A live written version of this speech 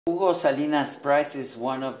Hugo Salinas Price is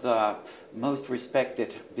one of the most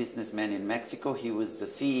respected businessmen in Mexico. He was the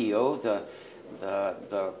CEO,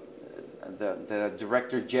 the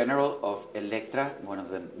Director General of Electra, one of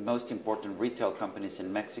the most important retail companies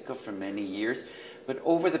in Mexico for many years. But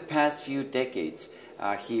over the past few decades,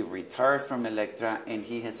 he retired from Electra, and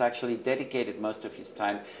he has actually dedicated most of his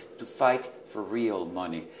time to fight for real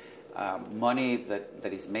money. Money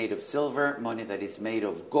that is made of silver, money that is made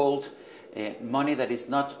of gold, money that is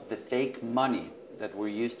not the fake money that we're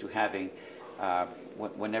used to having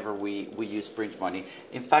whenever we use print money.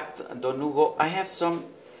 In fact, Don Hugo, I have some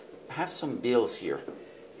bills here,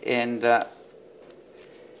 and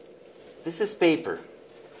this is paper.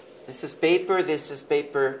 This is paper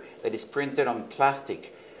that is printed on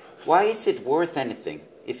plastic. Why is it worth anything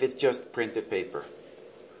if it's just printed paper?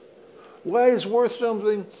 Why is it worth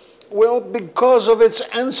something? Well, because of its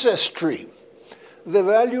ancestry. The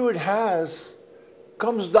value it has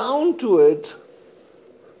comes down to it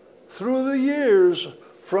through the years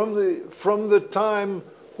from the time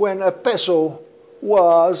when a peso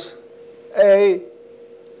was a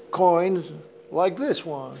coin like this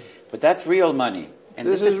one. But that's real money, and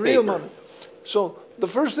this is real paper. money. So the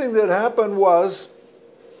first thing that happened was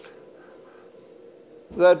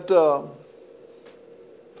that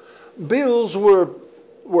bills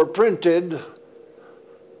were printed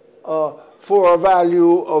for a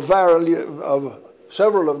value of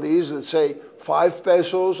several of these, let's say 5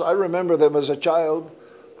 pesos. I remember them as a child.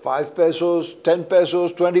 5 pesos, 10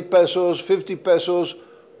 pesos, 20 pesos, 50 pesos,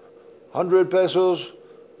 100 pesos.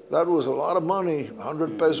 That was a lot of money,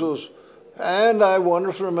 100 pesos. And I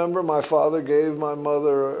wonderfully remember my father gave my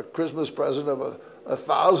mother a Christmas present of a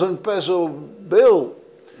 1,000 peso bill.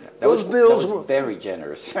 That was very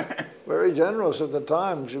generous. Very generous at the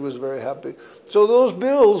time. She was very happy. So those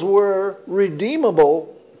bills were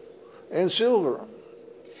redeemable in silver.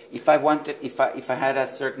 If I wanted, if I had a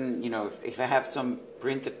certain, if I have some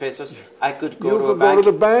printed pesos, I could go to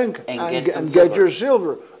the bank and get your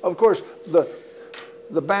silver. Of course,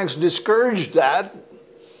 the banks discouraged that.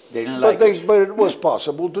 They didn't like it. But it was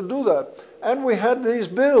possible to do that. And we had these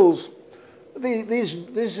bills.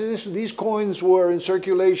 These coins were in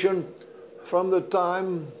circulation from the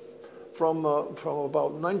time from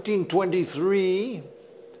about 1923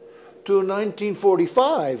 to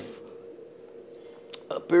 1945,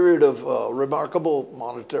 a period of remarkable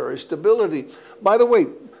monetary stability. By the way,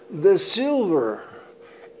 the silver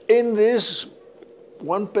in this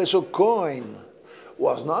 1 peso coin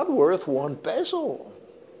was not worth 1 peso.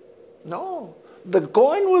 No, the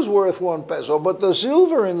coin was worth 1 peso, but the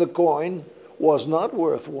silver in the coin was not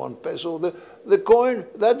worth 1 peso. The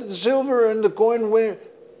silver in the coin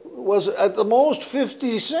was at the most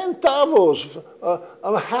 50 centavos,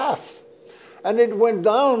 a half. And it went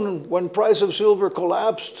down when price of silver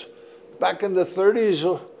collapsed back in the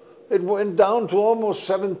 30s. It went down to almost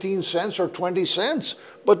 17 cents or 20 cents.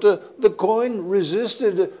 But the coin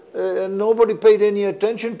resisted, and nobody paid any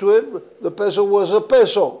attention to it. The peso was a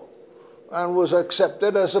peso and was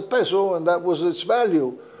accepted as a peso, and that was its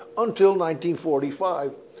value until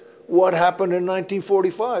 1945. What happened in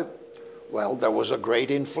 1945? Well, there was a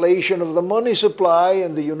great inflation of the money supply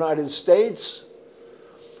in the United States,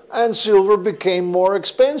 and silver became more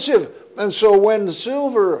expensive. And so when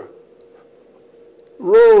silver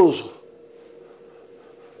rose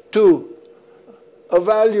to a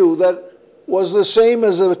value that was the same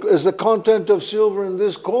as the content of silver in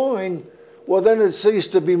this coin, well, then it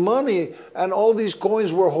ceased to be money, and all these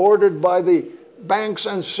coins were hoarded by the banks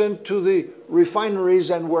and sent to the refineries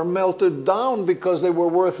and were melted down because they were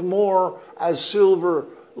worth more as silver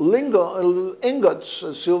ingots,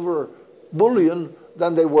 as silver bullion,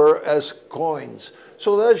 than they were as coins.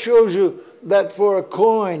 So that shows you that for a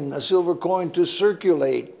coin, a silver coin, to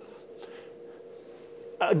circulate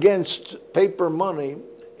against paper money,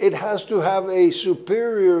 it has to have a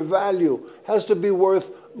superior value, has to be worth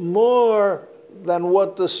more than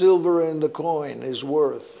what the silver in the coin is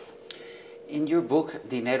worth. In your book,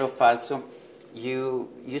 Dinero Falso, you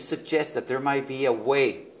suggest that there might be a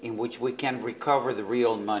way in which we can recover the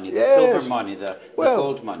real money, the silver money, the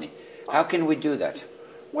gold money. How can we do that?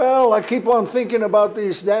 Well, I keep on thinking about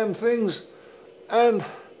these damn things, and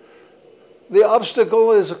the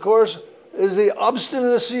obstacle is, of course, the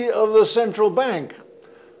obstinacy of the central bank.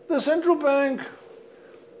 The central bank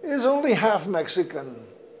is only half Mexican,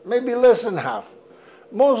 maybe less than half.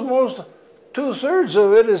 Most 2/3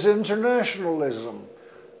 of it is internationalism.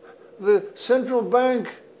 The central bank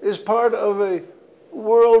is part of a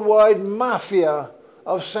worldwide mafia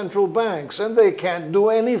of central banks, and they can't do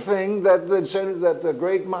anything that the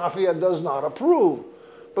great mafia does not approve,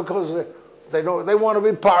 because They want to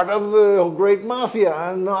be part of the great mafia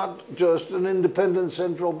and not just an independent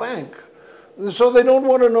central bank. And so they don't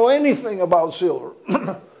want to know anything about silver.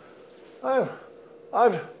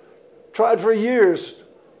 I've tried for years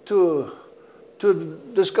to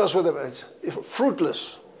discuss with them. It's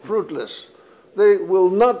fruitless, fruitless. They will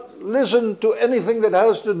not listen to anything that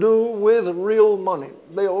has to do with real money.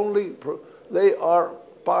 They are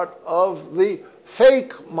part of the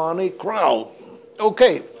fake money crowd.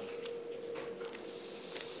 Okay.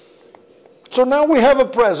 So now we have a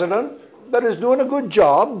president that is doing a good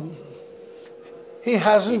job. He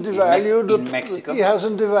hasn't devalued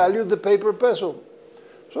the paper peso.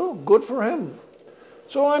 So good for him.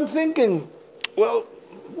 So I'm thinking, well,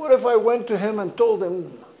 what if I went to him and told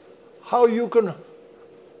him how you can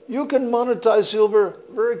monetize silver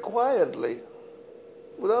very quietly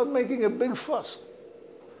without making a big fuss.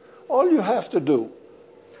 All you have to do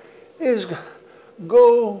is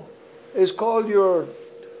call your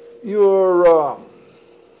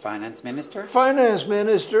finance minister? Finance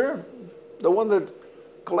minister, the one that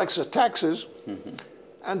collects the taxes,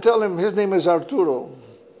 and tell him, his name is Arturo,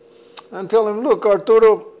 and tell him, look,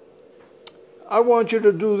 Arturo, I want you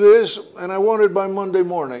to do this, and I want it by Monday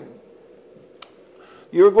morning.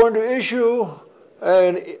 You're going to issue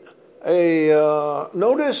a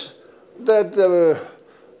notice that the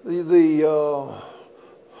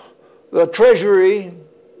Treasury,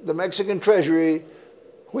 the Mexican Treasury,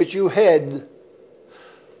 which you head,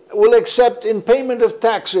 will accept in payment of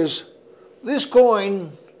taxes this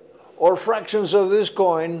coin or fractions of this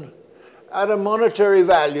coin at a monetary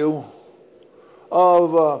value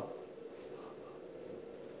of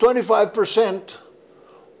 25%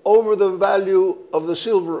 over the value of the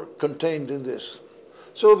silver contained in this.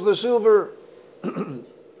 So if the silver in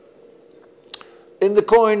the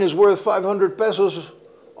coin is worth 500 pesos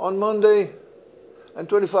on Monday, and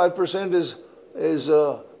 25% is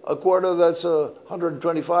a quarter, that's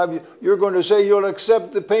 125, you're going to say you'll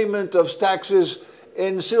accept the payment of taxes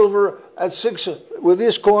in silver with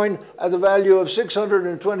this coin at the value of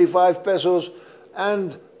 625 pesos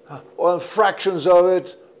and fractions of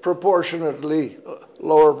it proportionately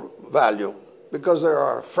lower value, because there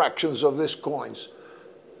are fractions of these coins.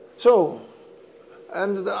 So,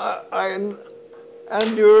 and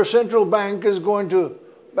your central bank is going to,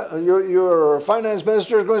 your finance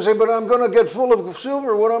minister is going to say, but I'm going to get full of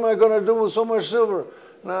silver. What am I going to do with so much silver?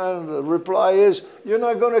 And the reply is, you're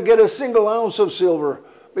not going to get a single ounce of silver,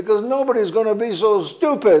 because nobody's going to be so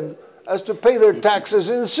stupid as to pay their taxes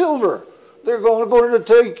in silver. They're going to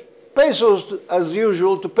take pesos, as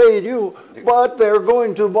usual, to pay you, but they're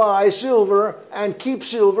going to buy silver and keep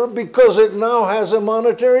silver because it now has a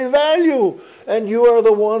monetary value. And you are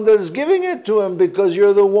the one that's giving it to them, because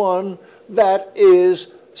you're the one that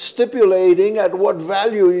is stipulating at what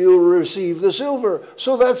value you receive the silver.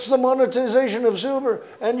 So that's the monetization of silver.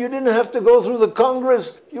 And you didn't have to go through the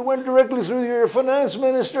Congress. You went directly through your finance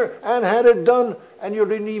minister and had it done. And you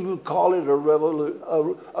didn't even call it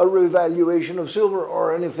a revaluation of silver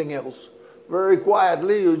or anything else. Very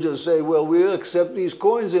quietly, you just say, well, we accept these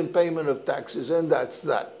coins in payment of taxes, and that's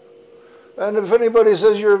that. And if anybody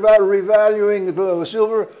says you're revaluing the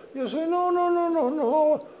silver, you say,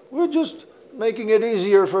 no. We're just making it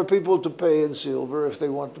easier for people to pay in silver if they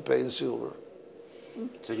want to pay in silver.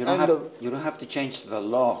 So you don't have to change the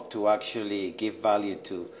law to actually give value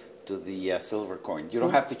to the silver coin. You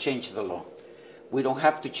don't have to change the law. We don't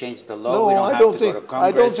have to change the law. No, we don't have to go to Congress.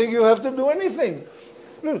 I don't think you have to do anything.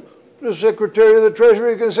 The Secretary of the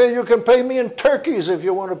Treasury can say, you can pay me in turkeys if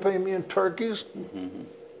you want to pay me in turkeys.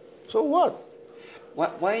 So what?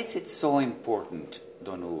 Why is it so important,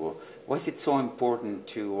 Don Hugo? Why is it so important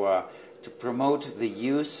to promote the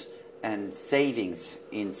use and savings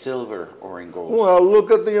in silver or in gold? Well,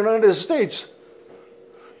 look at the United States.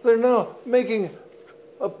 They're now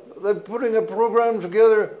they're putting a program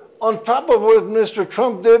together on top of what Mr.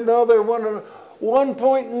 Trump did. Now they're wanting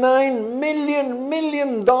 $1.9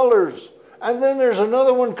 million. And then there's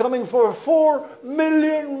another one coming for $4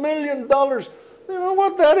 million. You know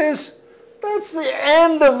what that is? That's the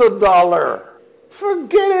end of the dollar.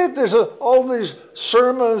 Forget it. There's all these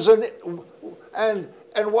sermons and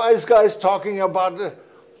wise guys talking about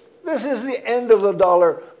this is the end of the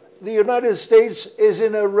dollar. The United States is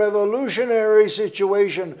in a revolutionary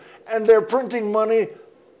situation, and they're printing money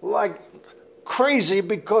like crazy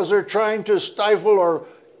because they're trying to stifle or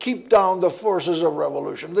keep down the forces of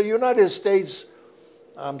revolution. The United States,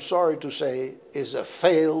 I'm sorry to say, is a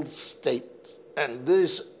failed state. And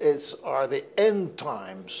this are the end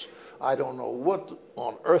times. I don't know what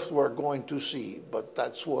on earth we're going to see, but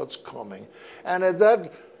that's what's coming. And at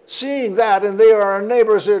that seeing that and they are our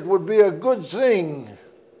neighbors, it would be a good thing.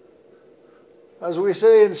 As we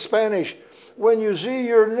say in Spanish, when you see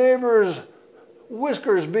your neighbor's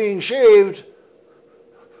whiskers being shaved,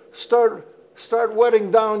 start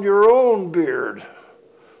wetting down your own beard,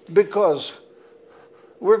 because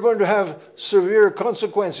we're going to have severe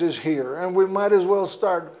consequences here, and we might as well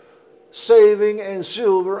start saving in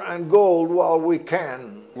silver and gold while we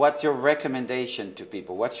can. What's your recommendation to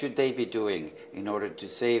people? What should they be doing in order to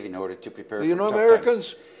save, in order to prepare for You know tough Americans?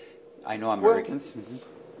 times? I know Americans.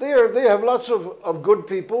 Well, they have lots of good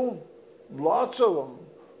people, lots of them,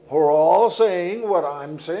 who are all saying what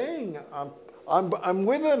I'm saying. I'm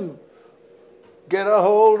with them. Get a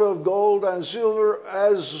hold of gold and silver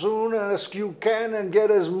as soon as you can, and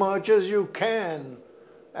get as much as you can,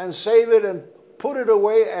 and save it and put it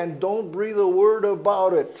away, and don't breathe a word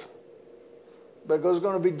about it, because it's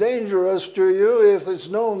going to be dangerous to you if it's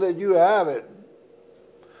known that you have it.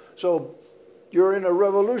 So you're in a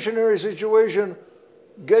revolutionary situation.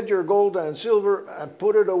 Get your gold and silver and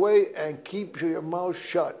put it away and keep your mouth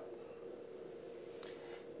shut.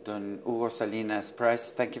 Don Hugo Salinas Price,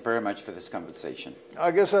 thank you very much for this conversation. I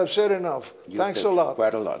guess I've said enough. Thanks a lot.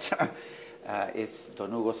 Quite a lot. It's Don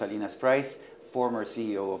Hugo Salinas Price, former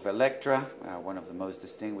CEO of Electra, one of the most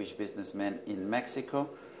distinguished businessmen in Mexico,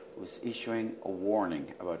 who's issuing a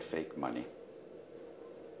warning about fake money.